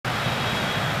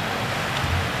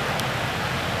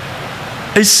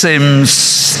It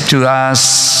seems to us,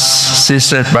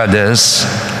 sisters, brothers,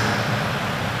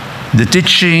 the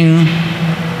teaching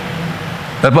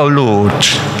of our Lord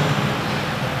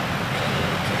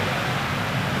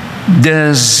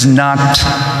does not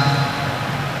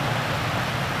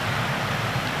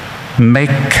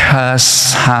make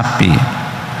us happy.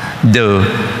 Though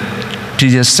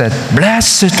Jesus said,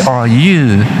 "Blessed are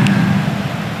you,"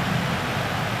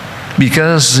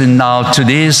 because in our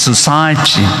today's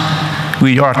society,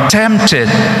 we are tempted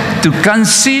to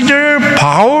consider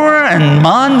power and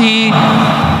money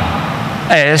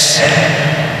as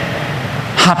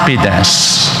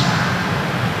happiness.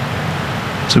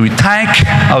 So we thank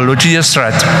our Lord Jesus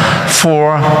Christ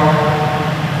for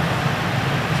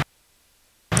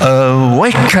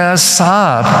wake us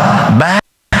up back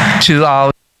to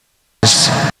our lives,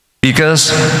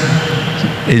 because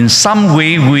in some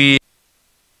way we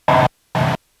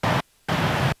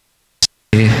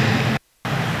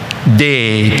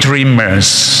daydreamers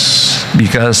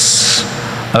because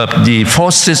of the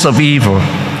forces of evil.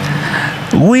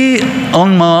 We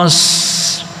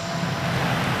almost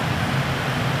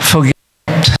forget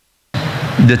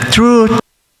the truth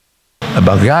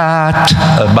about God,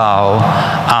 about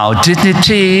our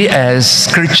dignity as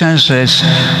Christians.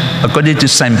 According to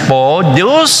St. Paul,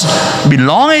 those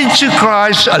belonging to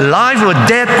Christ, alive or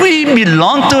dead, we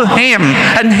belong to Him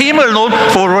and Him alone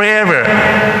forever.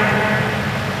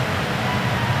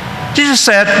 Jesus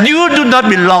said, "You do not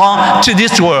belong to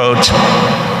this world."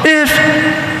 If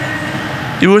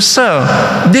it was so,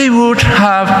 they would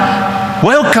have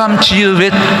welcomed you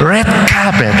with red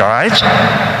carpet, right?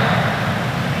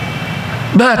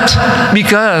 But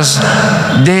because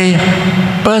they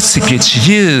persecute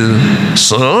you,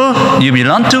 so you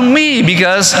belong to me,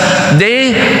 because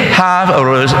they have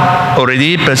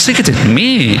already persecuted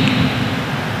me.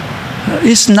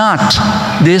 Is not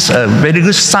this a very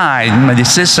good sign, my dear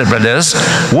sisters, brothers?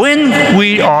 When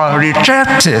we are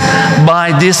rejected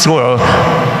by this world,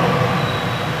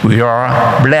 we are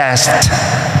blessed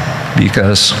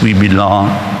because we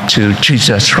belong to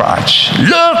Jesus Christ.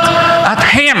 Look at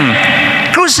Him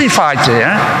crucified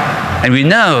there, and we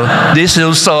know this is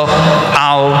also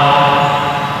our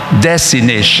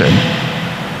destination,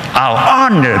 our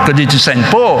honor, according to St.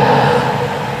 Paul.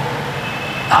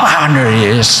 Our honor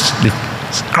is the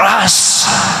cross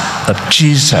of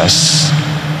Jesus.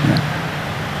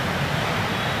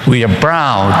 We are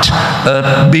proud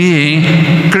of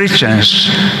being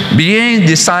Christians, being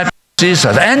disciples of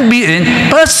Jesus, and being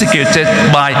persecuted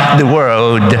by the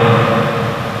world.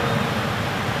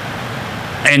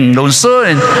 And also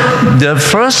in the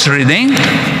first reading,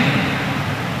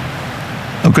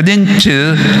 according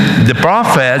to the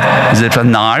prophet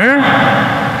Xavier,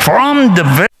 from the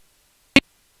very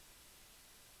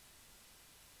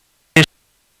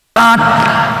God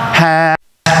has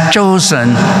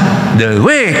chosen the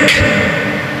weak,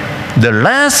 the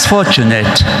less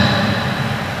fortunate,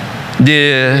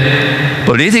 the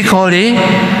politically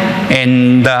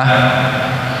and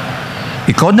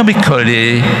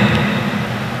economically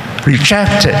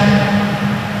rejected,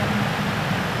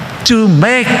 to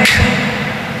make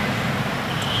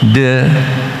the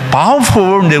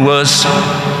powerful, the was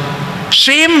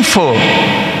shameful.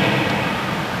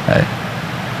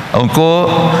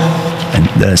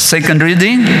 The second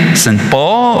reading, St.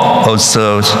 Paul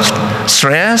also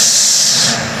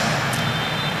stressed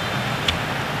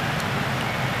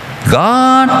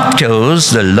God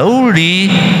chose the lowly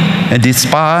and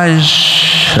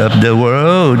despised of the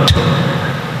world,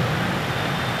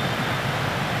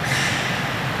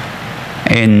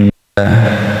 and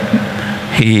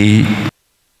He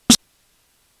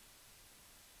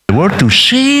the word to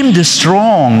shame the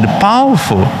strong, the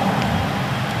powerful.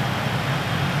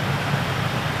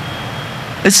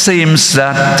 It seems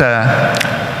that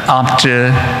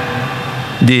after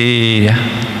the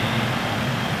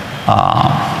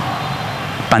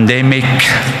pandemic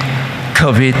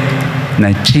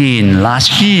COVID-19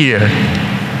 last year,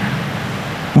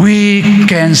 we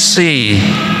can see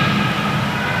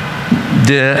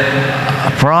the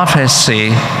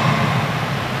prophecy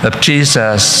of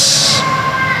Jesus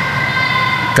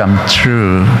come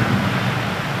true.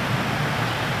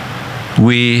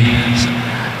 We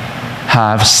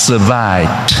have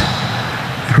survived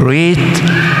great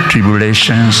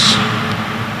tribulations,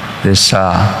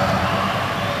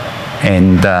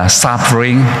 and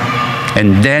suffering.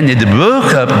 And then in the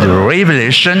book of the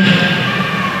Revelation,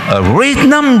 a great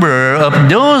number of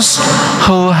those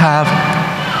who have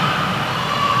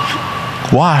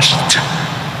washed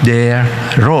their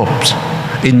robes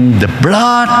in the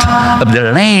blood of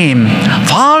the Lamb,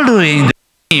 following the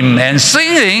Lamb and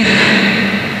singing,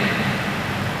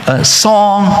 a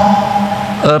song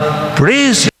of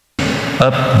praise,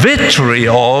 of victory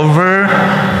over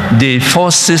the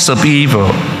forces of evil.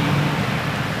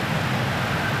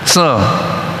 So,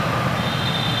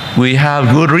 we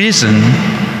have good reason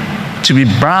to be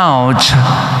proud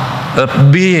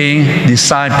of being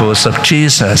disciples of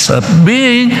Jesus, of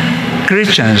being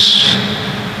Christians,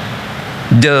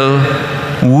 though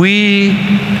we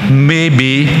may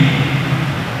be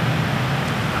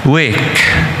weak,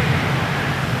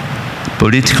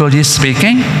 politically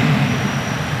speaking,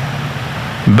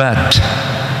 but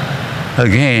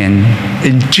again,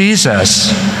 in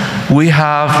Jesus, we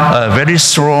have a very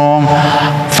strong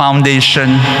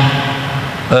foundation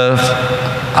of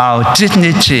our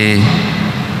dignity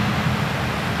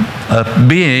of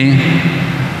being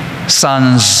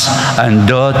sons and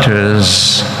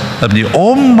daughters of the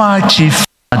Almighty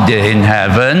Father in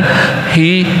heaven,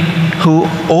 He who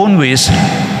always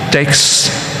takes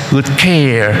good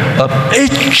care of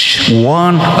each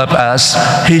one of us,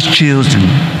 His children.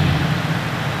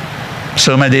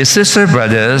 So, my dear sisters,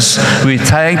 brothers, we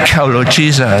thank our Lord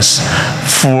Jesus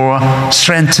for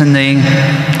strengthening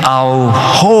our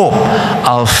hope,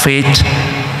 our faith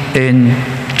in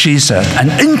Jesus,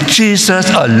 and in Jesus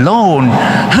alone,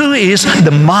 who is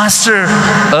the master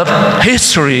of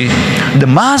history, the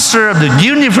master of the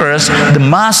universe, the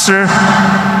master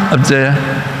of the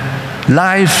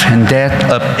life and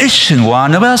death of each and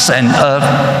one of us and of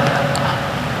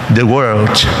the world.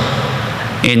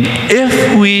 And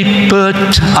if we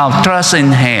put our trust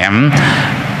in Him,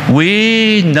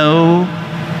 we know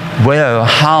well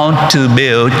how to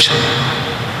build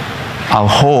our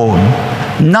home,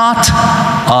 not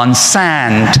on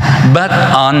sand, but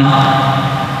on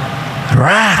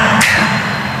rock.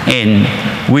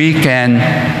 And we can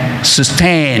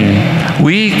sustain,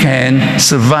 we can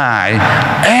survive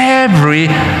every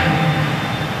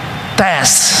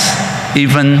test,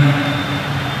 even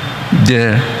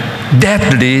the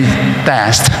deadly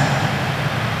test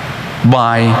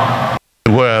by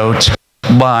the world,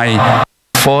 by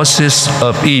forces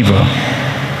of evil.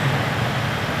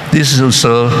 This is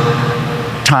also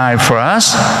time for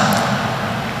us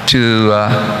to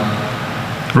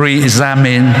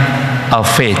re-examine our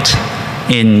faith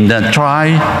and try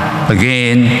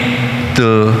again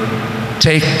to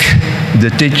take the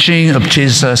teaching of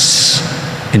Jesus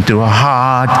into our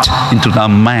heart, into our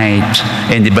mind,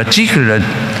 and in particular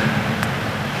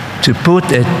to put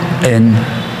it in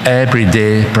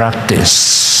everyday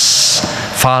practice,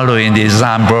 following the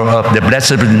example of the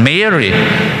Blessed Mary,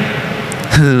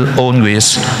 who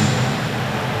always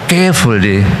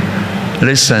carefully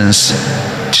listens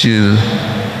to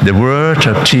the word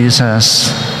of Jesus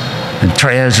and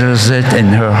treasures it in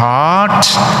her heart,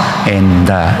 and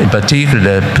in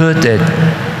particular put it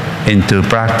into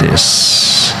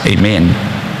practice. Amen.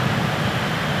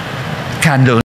 Candle.